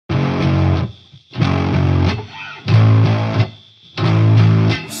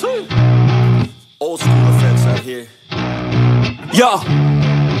Yo,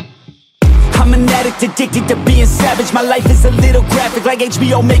 I'm an addict, addicted to being savage. My life is a little graphic, like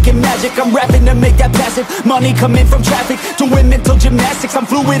HBO making magic. I'm rapping to make that passive money coming from traffic. Doing mental gymnastics, I'm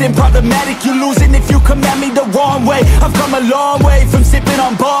fluid and problematic. You losing if you come at me the wrong way. I've come a long way from sipping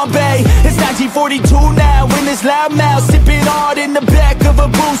on Bombay. It's 1942 now, in this loud mouth, sipping hard in the back of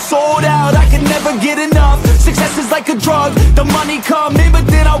a booth, sold out. I can never get enough. Success is like a drug, the money come in, but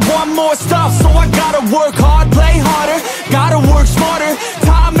then I want more stuff. So I gotta work hard, play harder, gotta work smarter.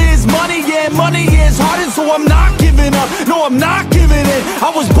 Time is money, yeah, money is harder, so I'm not giving up, no, I'm not giving in.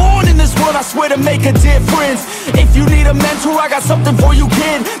 I was born in this world, I swear, to make a difference. If you need a mentor, I got something for you,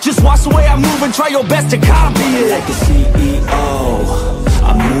 kid. Just watch the way I move and try your best to copy it. Like a CEO,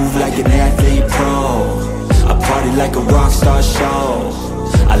 I move like an athlete pro. I party like a rock star show.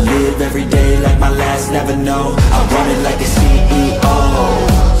 I live every day like my last, never know. I run it like a CEO.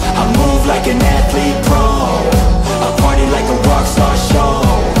 I move like an athlete pro. I party like a rock star show.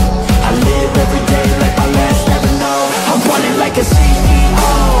 I live every day like my last, never know. I'm running like a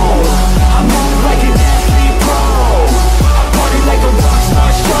CEO. I move like an athlete pro. I party like a rock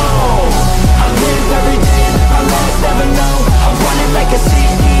star show. I live every day like my last, never know. I'm running like a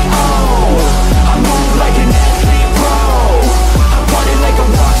CEO. I move like an athlete pro. I party like a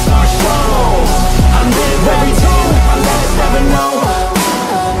rock star show. I live every day like my last, never know.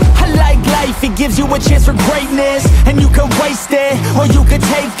 I like life, it gives you a chance for greatness. And you can waste it, or you can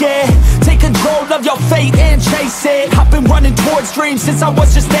take it. Take control of your fate and chase it. I've been running towards dreams since I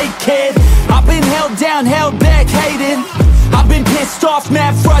was just a kid. I've been held down, held back, hated. I've been pissed off,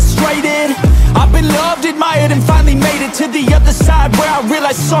 mad, frustrated. I've been loved, admired, and finally made it to the other side, where I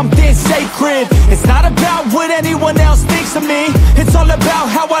realized something sacred. It's not about what anyone else thinks of me. It's all about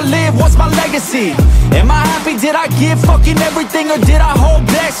how I live, what's my legacy. Am I happy, did I give fucking everything, or did I hold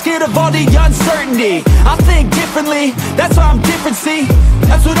back, scared of all the uncertainty? I think differently, that's why I'm different, see.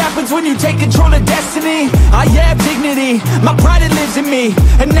 That's what happens when you take control of destiny. I have dignity, my pride, it lives in me.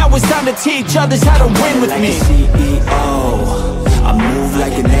 And now it's time to teach others how to win with me. CEO, I move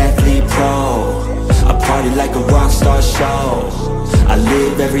like an athlete pro. I party like a rock star show. I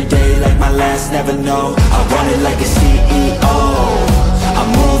live every day like my last, never know. I run it like a CEO.